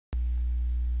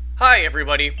Hi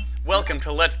everybody, welcome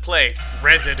to Let's Play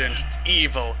Resident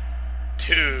Evil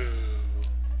 2.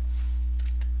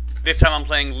 This time I'm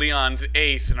playing Leon's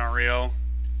A scenario.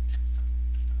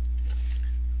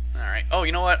 Alright, oh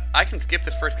you know what, I can skip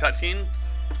this first cutscene,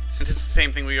 since it's the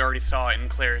same thing we already saw in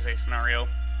Claire's A scenario.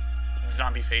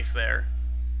 Zombie face there.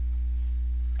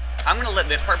 I'm gonna let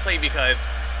this part play because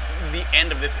the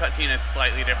end of this cutscene is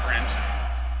slightly different.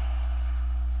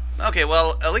 Okay,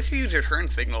 well, at least you use your turn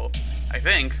signal, I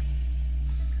think.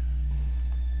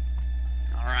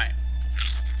 Alright.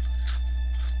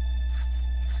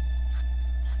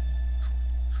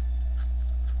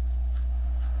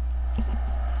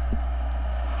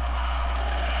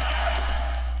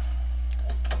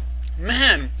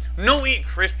 Man, no eat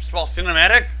crisps while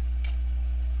cinematic.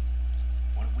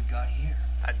 What have we got here?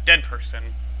 A dead person.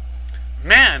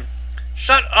 Man,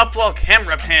 shut up while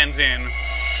camera pans in.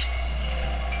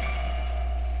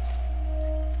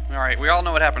 Alright, we all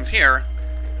know what happens here.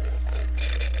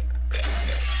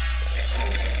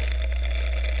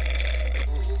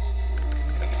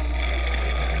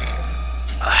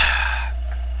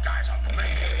 Guys, I'm coming.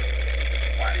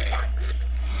 Why do you mind me?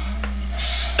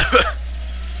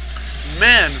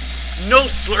 Man, no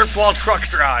slurp while truck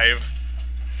drive.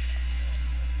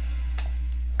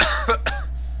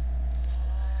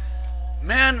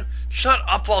 Man, shut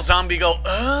up while zombie go,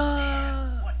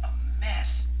 What a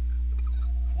mess.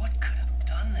 What could have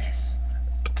done this?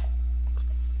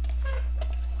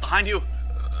 Behind you.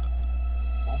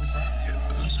 What was that?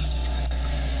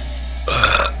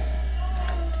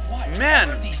 What Man.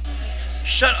 are these things?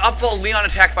 Shut up while Leon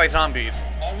attacked by zombies.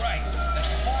 All right,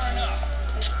 that's far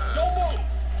enough. Don't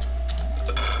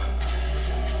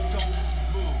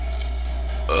move.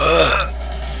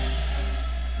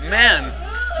 Man,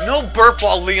 no burp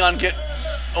while Leon get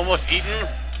almost eaten.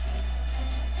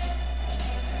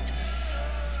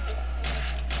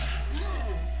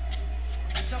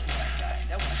 What's up with that guy?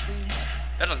 That was a clean hit.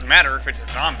 That doesn't matter if it's a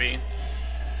zombie.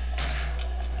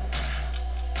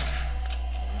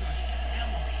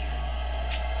 Ammo here.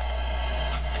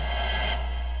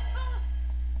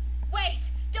 Wait!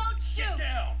 Don't shoot! Get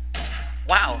down.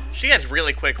 Wow, she has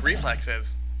really quick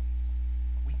reflexes.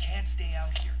 We can't stay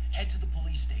out here. Head to the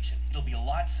police station. It'll be a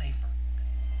lot safer.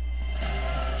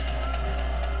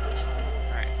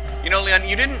 Alright. You know, Leon,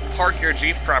 you didn't park your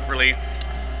Jeep properly.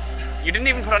 You didn't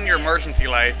even put on your emergency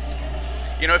lights.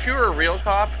 You know, if you were a real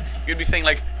cop, you'd be saying,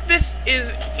 like, this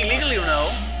is illegal, you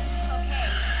know. Okay.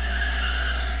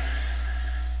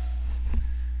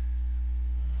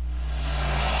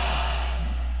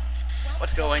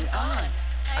 What's going on?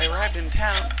 I arrived in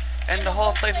town, and the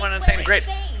whole place went insane. Great,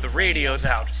 the radio's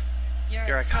out.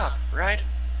 You're a cop, right?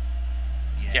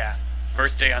 Yeah,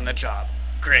 first day on the job.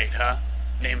 Great, huh?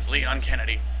 Name's Leon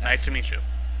Kennedy. Nice to meet you.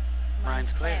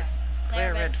 Mine's Claire.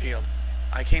 Claire Redfield.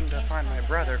 I came to find my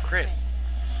brother, Chris.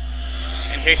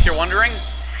 In case you're wondering,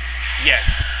 yes,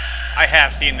 I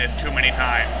have seen this too many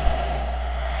times.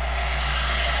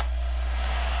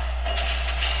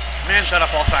 Man, shut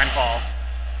up, all sign fall.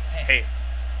 Hey,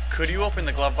 could you open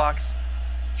the glove box?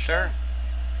 Sure.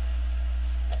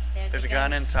 There's a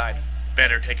gun inside.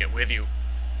 Better take it with you.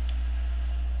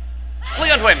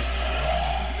 Leon Twin!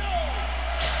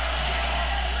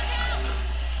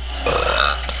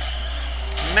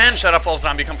 Man, shut up, all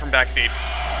zombie come from backseat.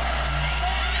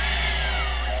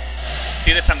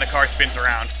 See, this time the car spins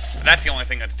around. That's the only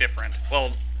thing that's different.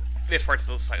 Well, this part's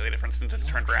still slightly different since it's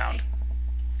turned around.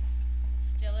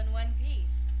 Still in one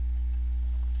piece.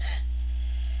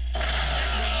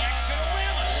 Maniac's gonna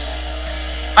ram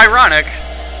us. Ironic,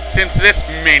 since this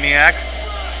maniac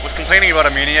was complaining about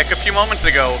a maniac a few moments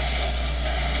ago.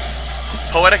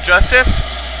 Poetic justice?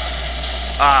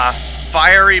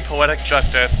 Fiery poetic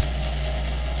justice.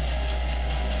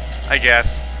 I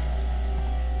guess.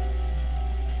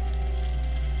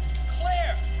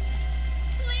 Claire!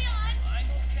 Leon! I'm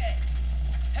okay.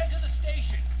 Head to the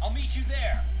station. I'll meet you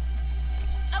there.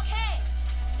 Okay!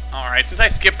 Alright, since I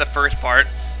skipped the first part,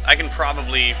 I can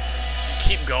probably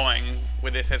keep going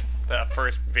with this as the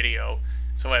first video,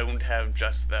 so I won't have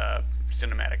just the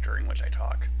cinematic during which I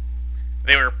talk.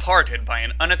 They were parted by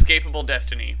an unescapable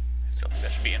destiny. I still think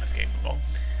that should be inescapable.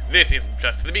 This is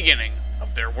just the beginning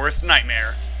of their worst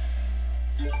nightmare.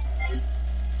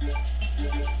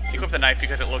 Equip the knife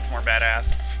because it looks more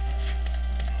badass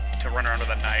to run around with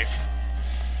a knife.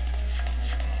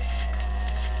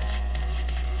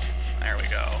 There we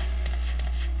go.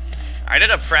 I did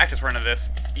a practice run of this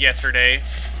yesterday,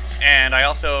 and I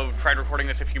also tried recording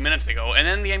this a few minutes ago, and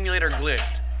then the emulator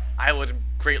glitched. I was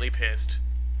greatly pissed.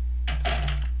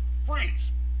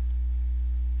 Freeze!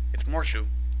 It's Morshu.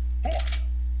 Boy,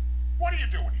 what are you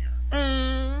doing here?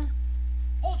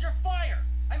 Hold your fire!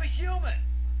 I'm a human!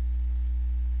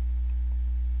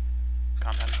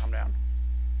 Calm down, calm down.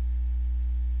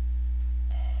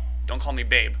 Don't call me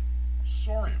babe.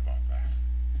 Sorry about that.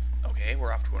 Okay,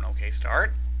 we're off to an okay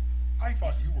start. I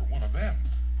thought you were one of them.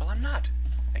 Well, I'm not.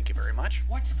 Thank you very much.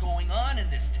 What's going on in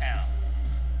this town?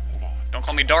 Hold on. Don't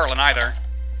call me darling either.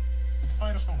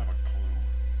 I just don't have a clue.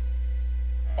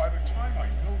 By the time I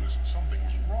noticed something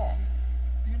was wrong,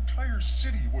 the entire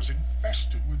city was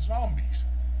infested with zombies.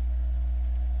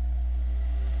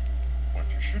 But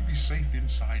you should be safe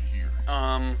inside here.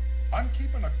 I'm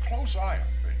keeping a close eye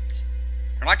on things.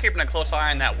 You're not keeping a close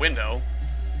eye on that window.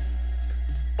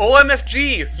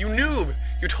 OMFG, you noob!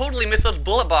 You totally missed those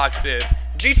bullet boxes.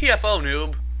 GTFO,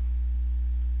 noob.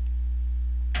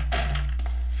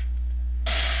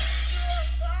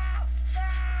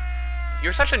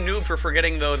 You're such a noob for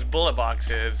forgetting those bullet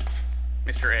boxes,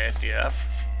 Mr. ASDF.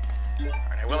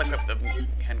 Alright, I will equip the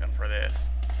handgun for this.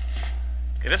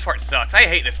 Okay, this part sucks. I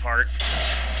hate this part.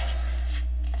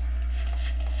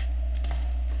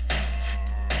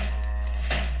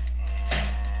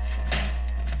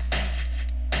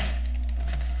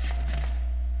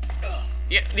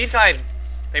 Yeah, these guys,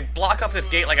 they block up this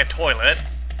gate like a toilet.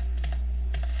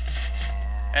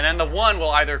 And then the one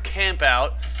will either camp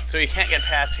out, so you can't get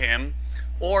past him,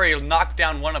 or he'll knock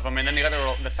down one of them, and then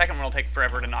the second one will take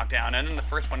forever to knock down, and then the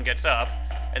first one gets up,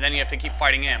 and then you have to keep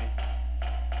fighting him.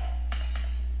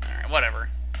 Alright, whatever.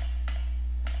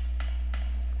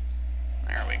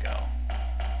 There we go.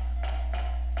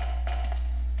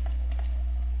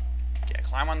 Yeah,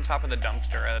 climb on the top of the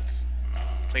dumpster. That's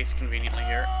placed conveniently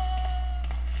here.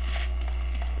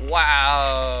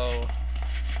 Wow!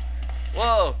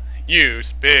 Whoa! You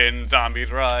spin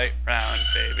zombies right round,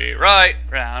 baby, right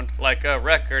round, like a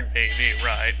record, baby,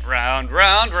 right round,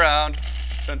 round, round.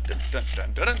 Dun, dun, dun,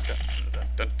 dun, dun, dun, dun,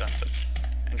 dun, dun, dun.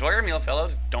 Enjoy your meal,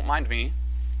 fellows. Don't mind me.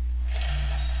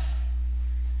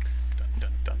 Dun,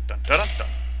 dun, dun, dun, dun, dun, dun.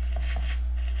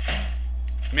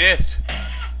 Missed.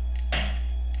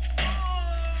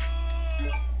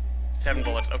 7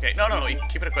 bullets. Okay, no,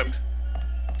 keep it equipped.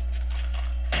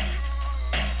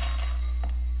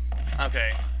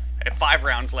 Okay. I have 5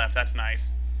 rounds left, that's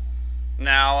nice.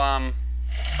 Now,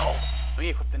 oh, let me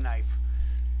equip the knife.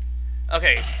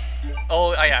 Okay.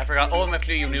 Oh, yeah, I forgot.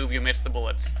 OMFG, you noob, you missed the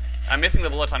bullets. I'm missing the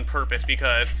bullets on purpose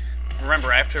because,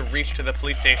 remember, I have to reach to the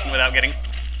police station without getting...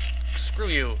 Screw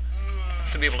you.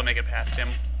 Should be able to make it past him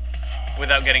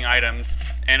without getting items.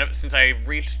 And since I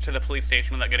reached to the police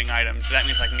station without getting items, that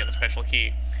means I can get the special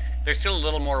key. There's still a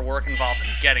little more work involved in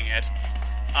getting it.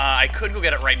 I could go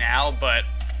get it right now, but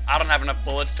I don't have enough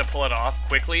bullets to pull it off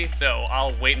quickly, so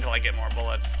I'll wait until I get more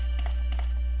bullets.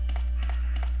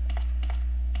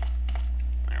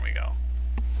 There we go.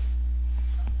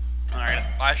 Alright,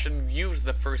 I should use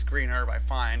the first green herb I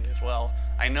find as well.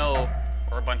 I know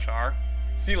where a bunch are.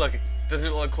 See, look, doesn't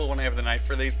it look cool when I have the knife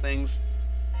for these things?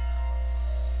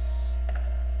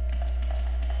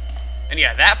 And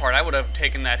yeah, that part, I would have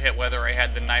taken that hit whether I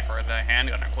had the knife or the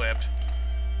handgun equipped.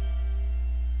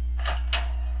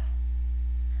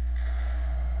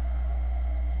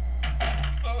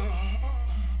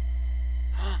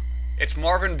 It's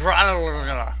Marvin Brown,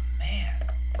 Man.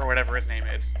 or whatever his name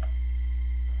is.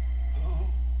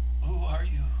 Who are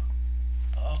you?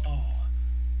 Oh,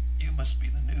 you must be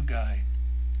the new guy.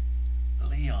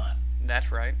 Leon.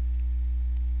 That's right.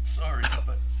 Sorry,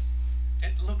 but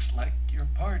it looks like your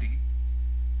party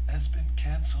has been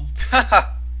canceled.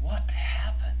 What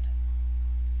happened?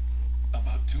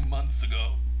 About 2 months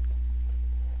ago,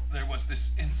 there was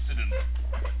this incident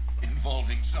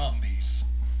involving zombies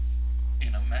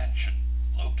in a mansion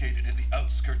located in the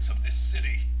outskirts of this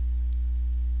city.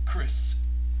 Chris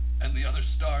and the other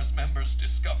STARS members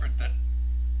discovered that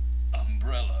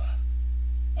Umbrella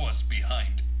was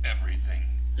behind everything.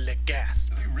 Le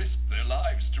gasp. They risked their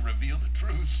lives to reveal the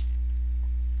truth,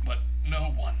 but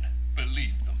no one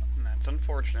believed them. That's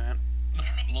unfortunate.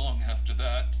 Not long after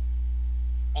that,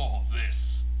 all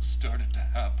this started to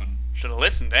happen. Should have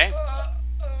listened, eh?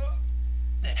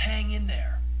 Then hang in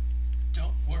there.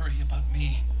 Don't worry about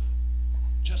me.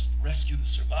 Just rescue the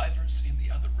survivors in the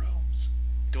other rooms.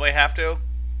 Do I have to?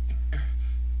 Here,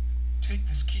 take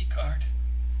this key card.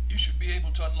 You should be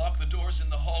able to unlock the doors in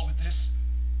the hall with this.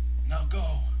 Now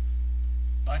go.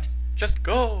 But Just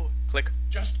go. Click.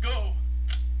 just go.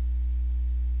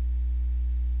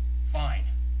 Fine,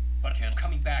 but I'm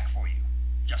coming back for you.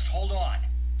 Just hold on.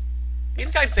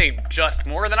 These guys say just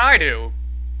more than I do.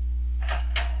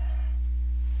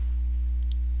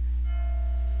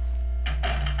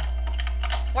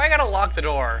 Why I gotta lock the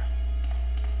door?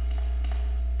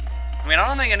 I mean, I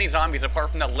don't think any zombies, apart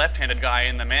from that left-handed guy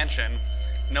in the mansion,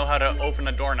 know how to open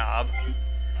a doorknob.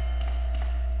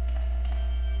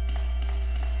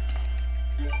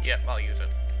 Yep, I'll use it.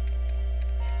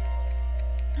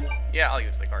 Yeah, I'll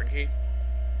use the card key.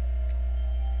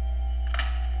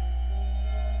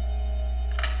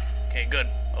 Okay, good.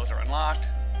 Those are unlocked.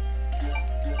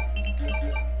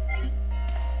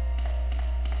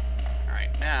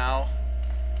 Alright, now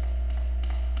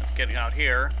let's get out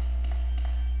here.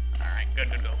 Alright, good.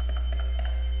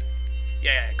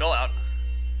 Yeah, go out.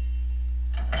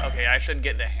 Okay, I should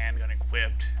get the handgun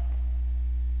equipped.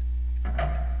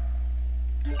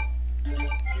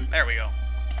 There we go.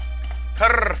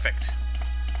 Perfect.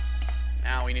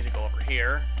 Now we need to go over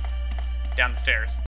here. Down the stairs.